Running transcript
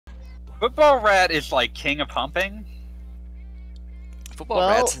Football Rat is like king of pumping. Football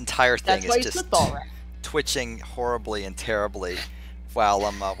Rat's entire thing is just Football Rat. twitching horribly and terribly, while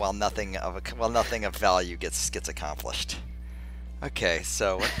nothing of value gets accomplished. Okay,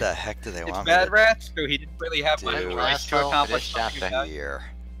 so what the heck do they want me to Bad Rat, so he didn't really have much do? choice to accomplish something here?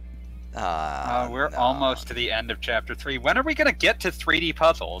 we're almost to the end of Chapter 3. When are we gonna get to 3D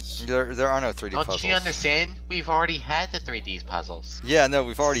puzzles? There are no 3D puzzles. Don't you understand? We've already had the 3D puzzles. Yeah, no,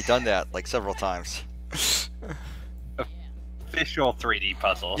 we've already done that like several times. Official 3D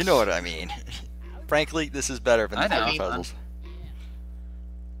puzzles. You know what I mean. Frankly, this is better than the 3D puzzles.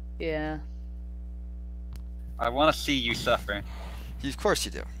 Yeah. I want to see you suffer. Of course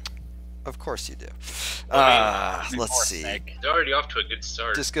you do. Of course you do. Let's see. They're already off to a good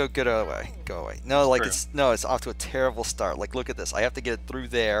start. Just go away. Go away. No, like it's off to a terrible start. Like look at this. I have to get it through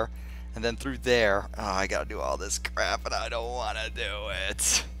there, and then through there. Oh, I gotta do all this crap, and I don't want to do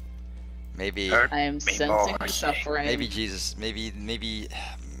it. Maybe I am sensing suffering. Maybe Jesus. Maybe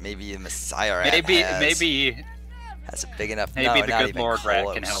the Messiah. Maybe has a big enough. Maybe no, the not good even Lord close.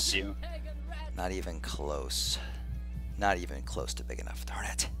 Rat can help you. Not even close. Not even close to big enough. Darn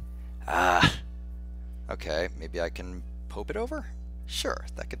it. Okay, maybe I can pope it over? Sure,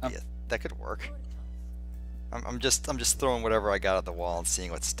 that could be that could work. I'm just throwing whatever I got at the wall and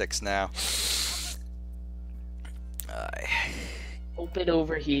seeing what sticks now. Pope it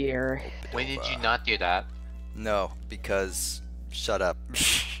over here. When did you not do that? No, because shut up.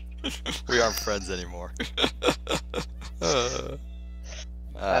 We aren't friends anymore.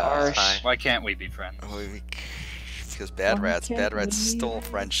 Why can't we be friends? Because Bad Rats stole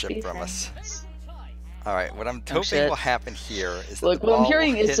friendship from us. Alright, what I'm hoping will happen here is that Look, what I'm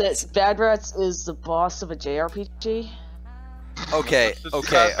hearing is that Bad Rats is the boss of a JRPG. Okay.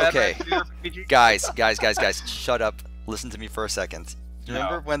 Guys, shut up. Listen to me for a second.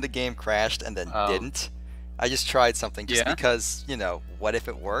 Remember when the game crashed and then didn't? I just tried something just because, you know, what if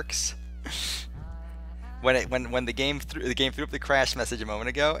it works? When the game threw up the crash message a moment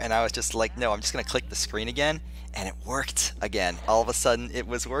ago, and I was just like, no, I'm just gonna click the screen again, and it worked again. All of a sudden, it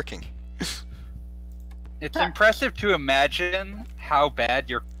was working. It's impressive to imagine how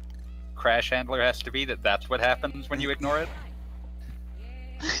bad your crash handler has to be that's what happens when you ignore it.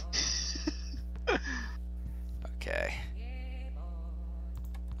 Okay.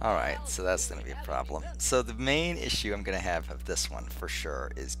 Alright, so that's going to be a problem. So the main issue I'm going to have of this one, for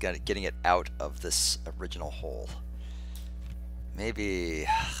sure, is getting it out of this original hole. Maybe...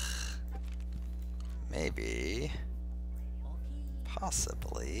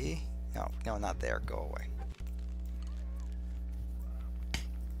 Possibly... No, not there. Go away.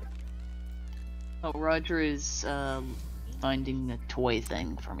 Oh, Roger is finding a toy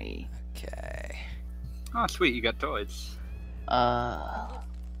thing for me. Okay. Oh, sweet, you got toys.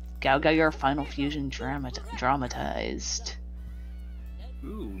 Gaugayer Final Fusion dramatized.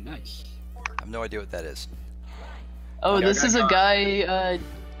 Ooh, nice. I have no idea what that is. Oh, this is a guy,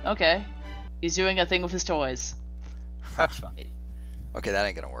 okay. He's doing a thing with his toys. That's fun. Okay, that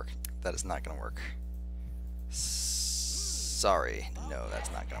ain't gonna work. That is not gonna work. Sorry. No,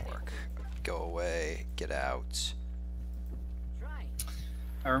 that's not gonna work. Go away. Get out.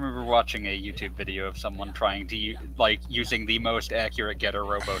 I remember watching a YouTube video of someone trying to using the most accurate Getter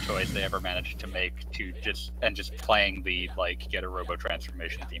Robo toys they ever managed to make to just playing the Getter Robo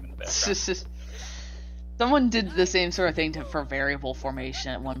transformation theme in the background. Someone did the same sort of thing for variable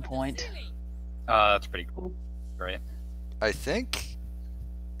formation at one point. That's pretty cool. Great. I think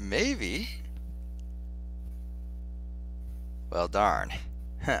maybe. Well, darn.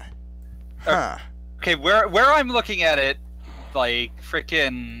 Huh. Okay, where I'm looking at it,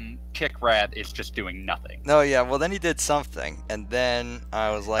 frickin' Kick Rat is just doing nothing. No, yeah, well then he did something, and then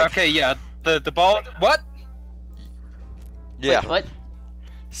I was like... Okay, yeah, the ball... What? Yeah. Wait, what?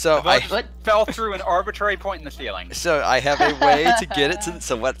 So I fell through an arbitrary point in the ceiling. So I have a way to get it to...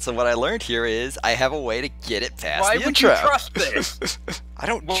 So what I learned here is I have a way to get it past the intro. Why would you trust this? I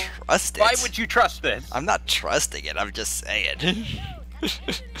don't trust it. Why would you trust this? I'm not trusting it, I'm just saying.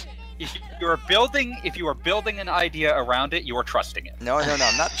 If you are building an idea around it, you are trusting it. No,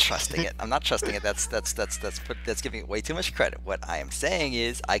 I'm not trusting it. I'm not trusting it. That's giving it way too much credit. What I am saying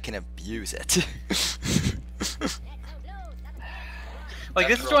is I can abuse it.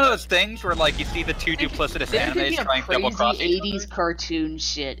 This is one of those things where you see the two duplicitous animes trying to double cross each other. 80s cartoon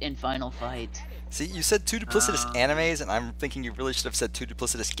shit in Final Fight. See, you said two duplicitous animes, and I'm thinking you really should have said two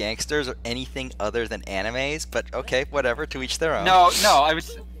duplicitous gangsters or anything other than animes. But okay, whatever. To each their own. No, I'm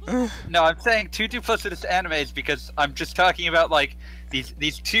saying two duplicitous animes because I'm just talking about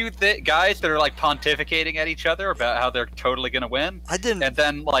these two guys that are pontificating at each other about how they're totally gonna win. I didn't. And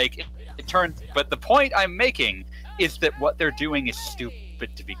then But the point I'm making is that what they're doing is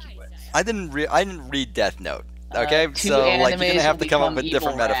stupid to begin with. I didn't read Death Note. Okay, so like you're gonna have to come up with a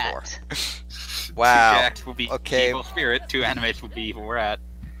different metaphor. Wow. 2 jacks will be evil spirit. 2 animes will be evil rat.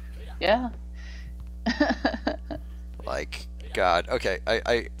 Yeah. Like, God. Okay,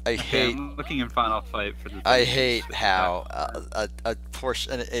 I hate. I'm looking in Final Fight for the. I hate how a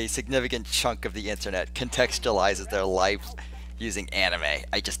portion, a significant chunk of the internet contextualizes their life using anime.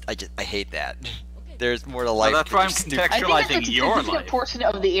 I hate that. There's more to life. Well, that's why I'm I contextualizing think it's a your significant life. portion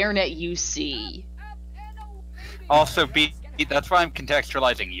of the internet you see. Also, that's why I'm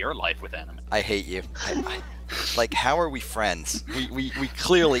contextualizing your life with anime. I hate you. Like, how are we friends? We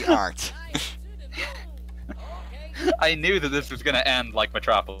clearly aren't. I knew that this was gonna end like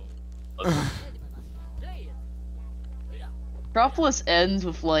Metropolis. Metropolis ends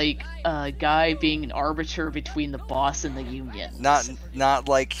with like a guy being an arbiter between the boss and the union. Not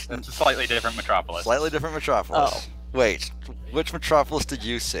like. It's a slightly different Metropolis. Slightly different Metropolis. Oh. Wait, which Metropolis did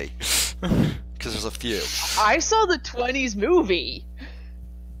you see? Because there's a few. I saw the 20s movie.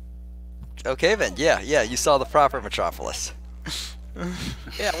 Okay then, yeah, you saw the proper Metropolis.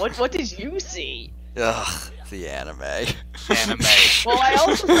 Yeah, what did you see? Ugh, the anime. Anime. Well, I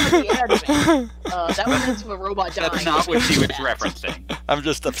also saw the anime. That one ends with a robot dying. That's not what she was referencing. I'm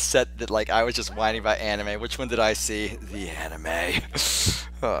just upset that like I was just whining about anime. Which one did I see? The anime.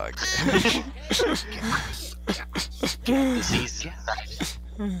 Oh, okay.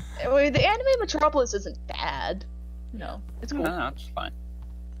 Wait, the anime Metropolis isn't bad. No, it's cool. No, it's fine.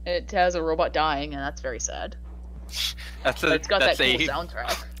 It has a robot dying, and that's very sad. It's got that cool a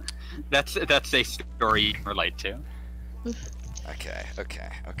soundtrack. that's a story you can relate to. Okay.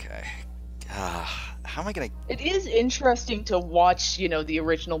 How am I gonna? It is interesting to watch, the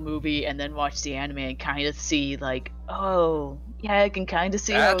original movie and then watch the anime and kind of see, like, oh, yeah, I can kind of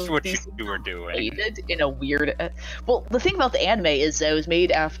see That's how what these you were doing. related in a weird. Well, the thing about the anime is that it was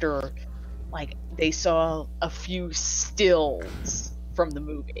made after, like, they saw a few stills from the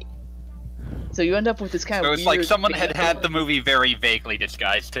movie. So you end up with this kind of. So it's weird like someone thing had the movie very vaguely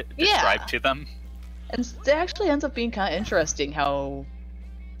described to them. And it actually ends up being kind of interesting how,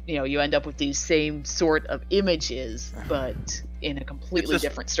 you end up with these same sort of images, but in a completely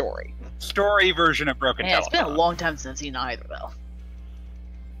different story. Story version of Broken Yeah, it's been a Telephone. long time since I've seen either, though.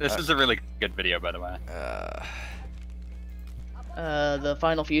 This is a really good video, by the way. The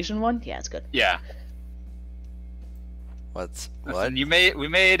Final Fusion one? Yeah, it's good. Yeah. What? Listen, we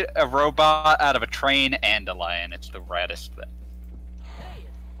made a robot out of a train and a lion. It's the raddest thing.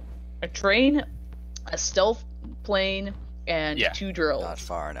 A train, a stealth plane, and 2 drills. Not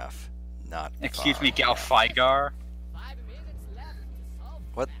far enough. Excuse me, enough. Galfigar.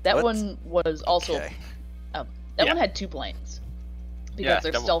 What? That one was also. Okay. That one had 2 planes. Because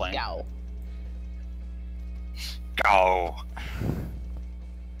they're double stealth plane. Gao. Go.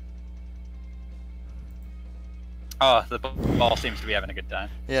 Oh, the ball seems to be having a good time.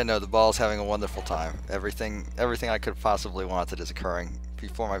 Yeah, no, the ball's having a wonderful time. Everything I could possibly wanted is occurring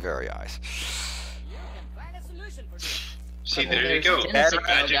before my very eyes. See, there you go. There's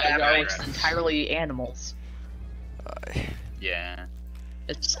Magic, magic. which is entirely animals. Yeah.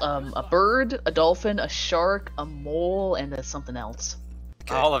 It's a bird, a dolphin, a shark, a mole, and something else.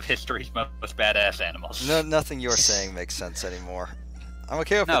 Okay. All of history's most badass animals. No, nothing you're saying makes sense anymore. I'm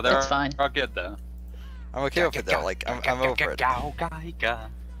okay with No, it. they're That's fine. all good though. I'm okay with it though. Like I'm over it.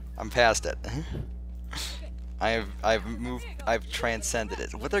 I'm past it. I've transcended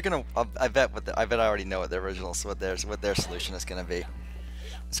it. What they're gonna, I bet I already know what their original, what their solution is gonna be.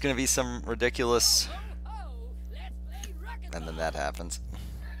 It's gonna be some ridiculous, and then that happens.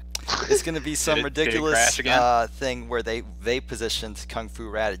 It's gonna be some ridiculous thing where they positioned Kung Fu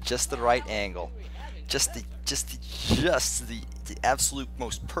Rat at just the right angle, just the absolute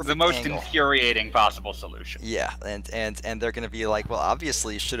most perfect. The most angle. infuriating possible solution. Yeah, and they're gonna be like, well,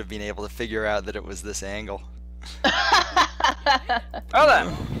 obviously you should have been able to figure out that it was this angle. Oh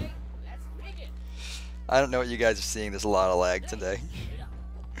then. I don't know what you guys are seeing. There's a lot of lag today.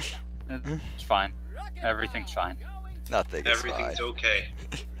 It's fine. Everything's fine. Nothing is Everything's fine. okay.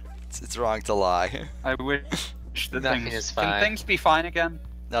 It's wrong to lie. I wish that Nothing things is can fine. things be fine again.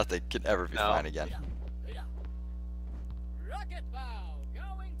 Nothing can ever be fine again.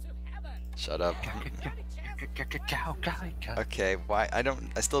 Shut up. Okay, why?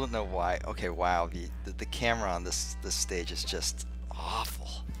 I still don't know why. Okay, wow. The camera on this stage is just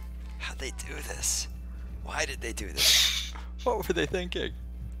awful. How'd they do this? Why did they do this? What were they thinking?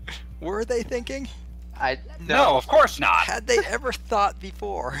 Were they thinking? No, of course not. Had they ever thought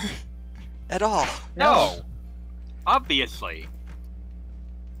before? At all? No. Obviously.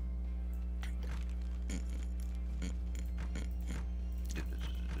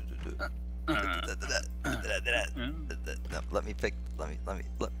 Let me pick. Let me.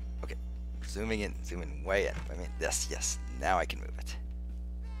 Look. Okay. Zooming way in. I mean, yes. Now I can move it.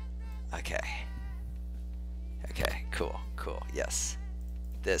 Okay. Okay. Cool. Yes.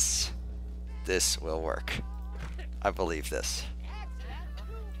 This will work. I believe this.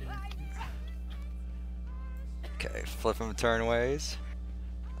 Okay. Flip them turnways.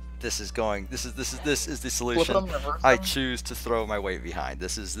 This is the solution. I choose to throw my weight behind.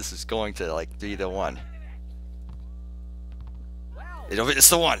 This is going to like be the one. It's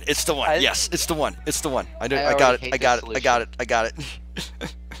the one. Yes, it's the one. I got it.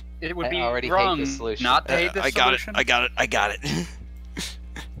 It would be wrong not to hate this solution. I got it.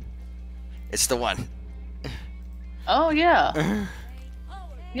 It's the one. Oh yeah.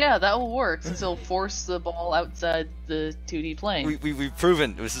 Yeah, that will work since it'll force the ball outside the 2D plane. We've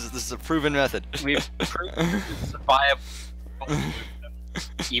proven this is a proven method. We've proven this is a viable solution,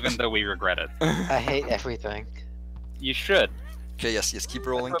 even though we regret it. I hate everything. You should. Okay, yes, keep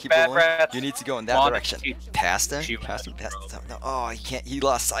rolling, That's keep what rolling. bad You need to go in that direction. Past him. Past him. No, oh, he can't. He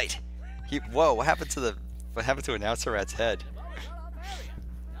lost sight. Whoa, what happened to Announcer Rat's head?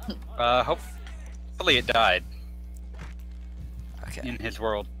 Hopefully it died. Okay. In his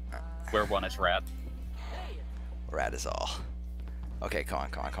world, where one is rat. Rat is all. Okay, come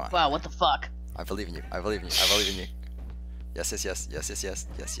on. Wow, what the fuck? I believe in you.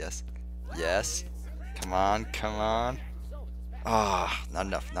 Yes. Come on. Ah, not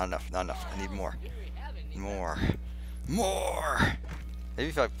enough. I need more. Maybe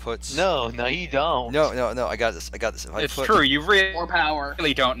if I put... No, you don't. No, I got this. It's true, you More power.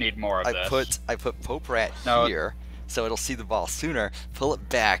 really don't need more of this. I put Pope Rat here, so it'll see the ball sooner, pull it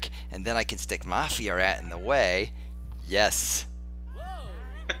back, and then I can stick Mafia Rat in the way. Yes.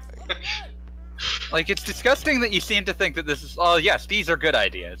 Like, it's disgusting that you seem to think that this is... Oh, yes, these are good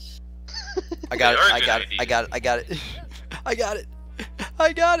ideas. I got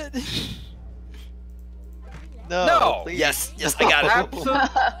it. No! Please. Yes, I got it.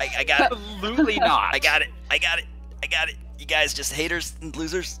 I got it. Absolutely not. I got it. You guys just haters and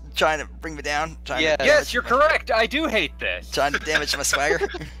losers trying to bring me down. Yes, you're correct. I do hate this. Trying to damage my swagger.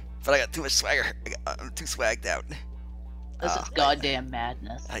 But I got too much swagger. I'm too swagged out. This is goddamn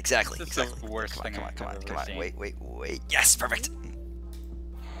madness. Exactly. This is the worst thing Come I've ever on. seen. Wait. Yes, perfect.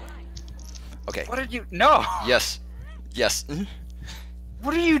 Okay. What did you... No! Yes.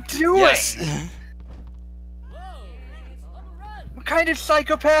 What are you doing? Yes. What kind of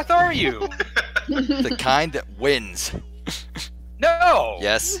psychopath are you? The kind that wins. No!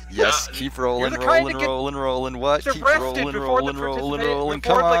 Yes. Keep rolling. What? Keep arrested rolling. before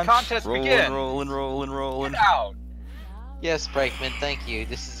the contest begins. Rolling. Get out! Yes, Brakeman, thank you.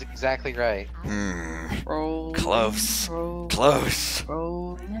 This is exactly right. Close.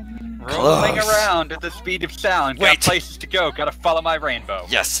 Rolling around at the speed of sound. Wait. Got places to go. Gotta follow my rainbow.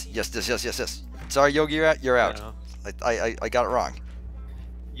 Yes. Sorry, Yogi Rat, you're out. No. I got it wrong.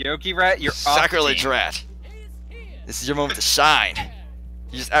 Yogi Rat, you're off Sacrilege team. Rat. This is your moment to shine.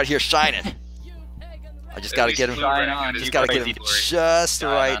 You're just out here shining. I just gotta get him. Shine on, Just you gotta get crazy him just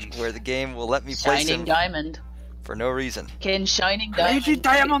right diamond. where the game will let me place Shining him diamond. for no reason. Can Shining Diamond... Crazy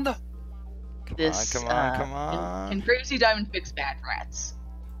Diamond! Come on. Can Crazy Diamond fix bad rats?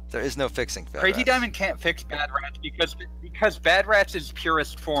 There is no fixing bad Crazy rats. Diamond can't fix bad rats because bad rats'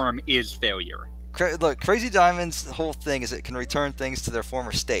 purest form is failure. Look, Crazy Diamond's whole thing is it can return things to their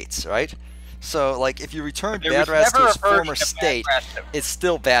former states, right? So, like, if you return bad rats to its former state, it's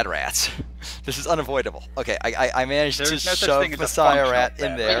still bad rats. This is unavoidable. Okay, I managed to There's no such shove thing as a Messiah functional Rat in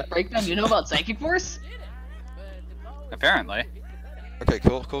bad there. Wait, Breakdown, you know about Psychic Force? Apparently. Okay,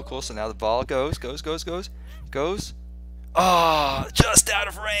 cool. So now the ball goes. Oh, just out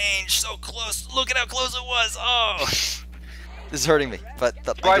of range. So close. Look at how close it was. Oh. This is hurting me, but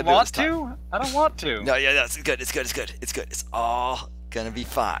Do I want to? I don't want to. No, yeah, it's good. It's all gonna be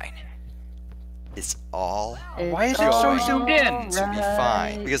fine. It's all Why is it so zoomed in? to be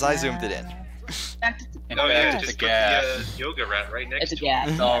fine because I zoomed it in. In Oh yeah, fact, just it's a put gas. the yoga rat right next It's a to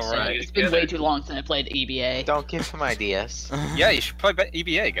him. gas. All right. It's been way too long since I played EBA. Don't give him ideas. Yeah, you should play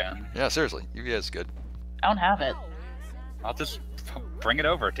EBA again. Yeah, seriously, UVA is good. I don't have it. I'll just bring it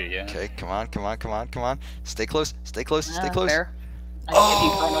over to you. Okay, come on. Stay close. Fair. I can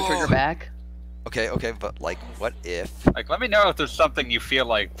give you Chrono Trigger back. Okay, but like, what if Like, let me know if there's something you feel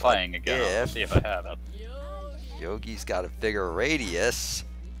like playing again. I'll see if I have it. Yogi's got a bigger radius?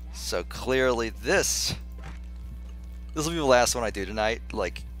 So clearly this will be the last one I do tonight.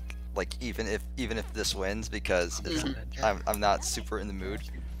 Like even if this wins, because I'm not super in the mood.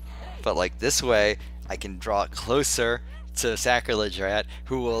 But like this way, I can draw it closer to Sacrilege Rat,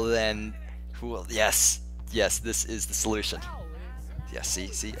 who will Yes, this is the solution. Yes,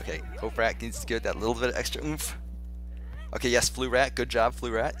 see, okay. Hope Rat needs to get that little bit of extra oomph. Okay, yes, Flu Rat, good job,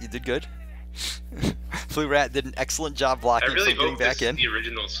 Flu Rat. You did good. Flu Rat did an excellent job blocking I really from getting hope back this in. is the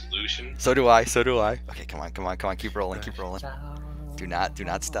original solution. So do I. Okay, come on, keep rolling. Do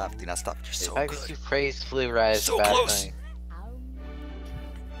not stop. You're so I good. you praised Blue Rise So about close. thing.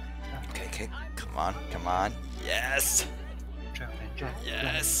 Okay, come on. Yes.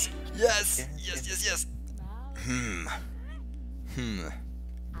 Yes. Hmm.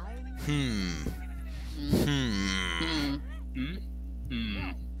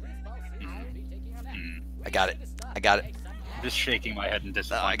 I got it. Just shaking my head in Oh,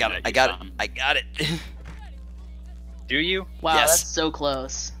 disappointment. I got it. Do you? Wow, Yes. that's so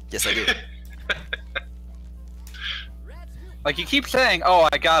close. Yes, I do. Like, you keep saying, "Oh,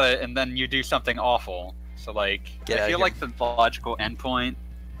 I got it," and then you do something awful. So, like, Get I outta feel here. like the logical endpoint.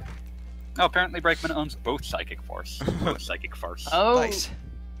 Oh, apparently Brakeman owns both Psychic Force. Oh, Nice.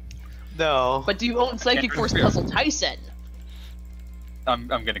 No. but do you own Psychic Force Puzzle Tyson? I'm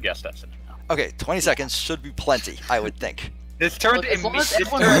gonna guess that's it. Okay, 20 seconds should be plenty, I would think. This turned, Look, as long as this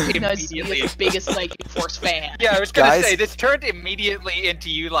everyone turned recognizes you immediately. as the biggest Psychic Force fan. Yeah, I was gonna Guys. say this turned immediately into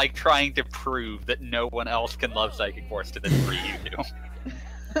you like trying to prove that no one else can love Psychic Force to the degree you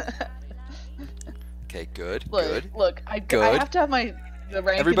do. Okay, good. Look, I Good. have to have the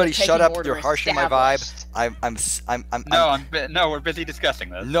rank. Everybody in the shut pecking up, order you're harshing my vibe. established. No, we're busy discussing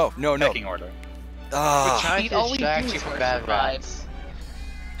this. No. Pecking order. Ah. We're trying He'd to always distract do you from for bad survive. rats.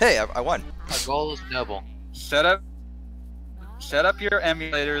 Hey, I won. Our goal is noble. Set up your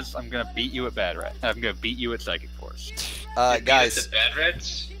emulators. I'm gonna beat you at Bad Rat. I'm gonna beat you at Psychic Force. Guys, The bad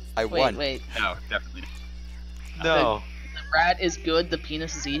reds. I won. Wait. No, definitely, No. The rat is good, the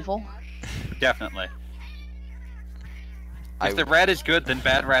penis is evil? definitely. I- If the rat is good, then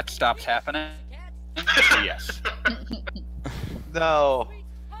Bad Rat stops happening. So yes. No.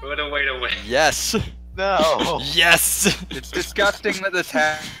 What a way to win. Yes. No. Yes. It's disgusting that this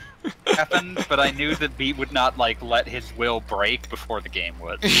happened, but I knew that Beat would not like let his will break before the game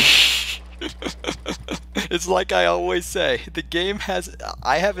would. It's like I always say, the game hasn't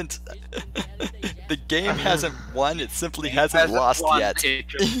won, it simply hasn't lost won, yet. It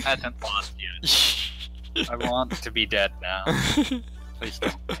just hasn't lost yet. I want to be dead now. Please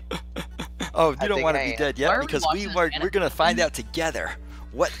don't. Oh, you I don't think want to I be am. dead Why yet are we because watching we're gonna find out together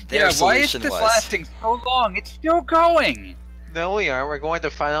what their Yeah, why is solution this was. lasting so long? It's still going. No, we aren't. We're going to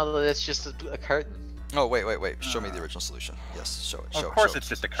find out that it's just a curtain. Oh wait. Show me the original solution. Yes, show it. Of course, it's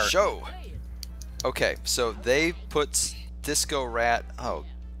just a curtain. Show. Okay, so they put Disco Rat. Oh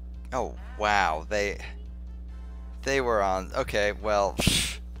wow. They were on. Okay, well,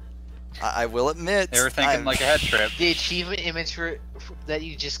 I will admit. They were thinking like a head trip. The achievement image that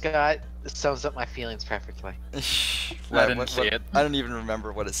you just got sums up my feelings perfectly. I didn't see it. I don't even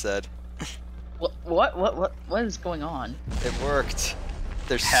remember what it said. What is going on? It worked.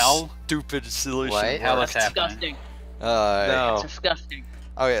 There's Hell? stupid solution. What? worked. Hell is happening. Disgusting. No. It's disgusting.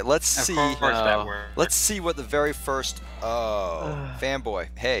 Okay, let's Of see. course that worked. Let's see what the very first. Oh, fanboy.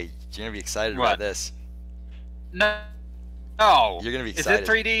 Hey, you're gonna be excited What? about this. No. You're gonna be Is excited. it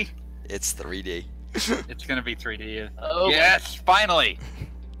 3D? It's 3D. It's gonna be 3D. Oh, Yes, finally!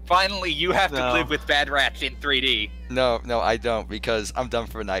 Finally, you have to No. live with bad rats in 3D. No, I don't because I'm done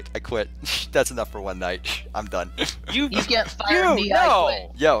for a night. I quit. That's enough for one night. I'm done. You can't fire me, I no!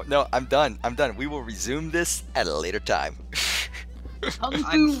 quit. Yo, no, I'm done. We will resume this at a later time. Kung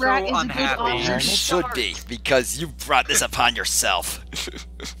I'm Fu Rat so is a unhappy. good option. You to should start. be because you brought this upon yourself.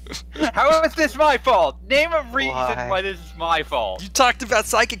 How is this my fault? Name a reason Why? why this is my fault. You talked about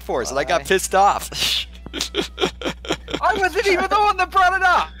Psychic Force and I got Why? pissed off. I wasn't even the one that brought it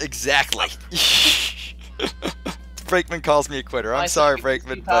up! Exactly. Brakeman calls me a quitter. I'm My sorry, Psychic Force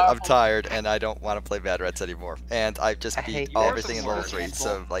Brakeman, is but I'm powerful. tired and I don't want to play Bad Rats anymore. And I've just I beat hate all you. everything in level Worst 3. people.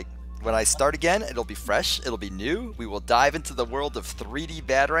 So, like, when I start again, it'll be fresh, it'll be new. We will dive into the world of 3D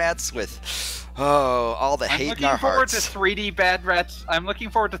Bad Rats with, all the I'm hate in looking our forward to hearts. 3D Bad Rats. I'm looking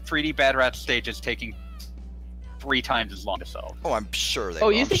forward to 3D Bad Rats stages taking 3 times as long to solve. Oh, I'm sure they Oh,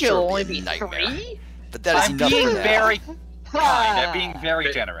 will. you I'm think sure it'll it'll only a be nightmare. 3? But that is I'm enough being for now. very kind. I'm being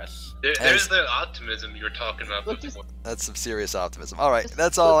very generous. There's the optimism you were talking about Look, just- before. That's some serious optimism. All right,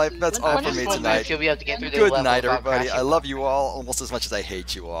 that's all. That's all When for is me one tonight. You'll be able to get through the Good level night, without everybody. crashing. I love you all almost as much as I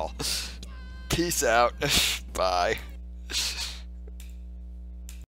hate you all. Peace out. Bye.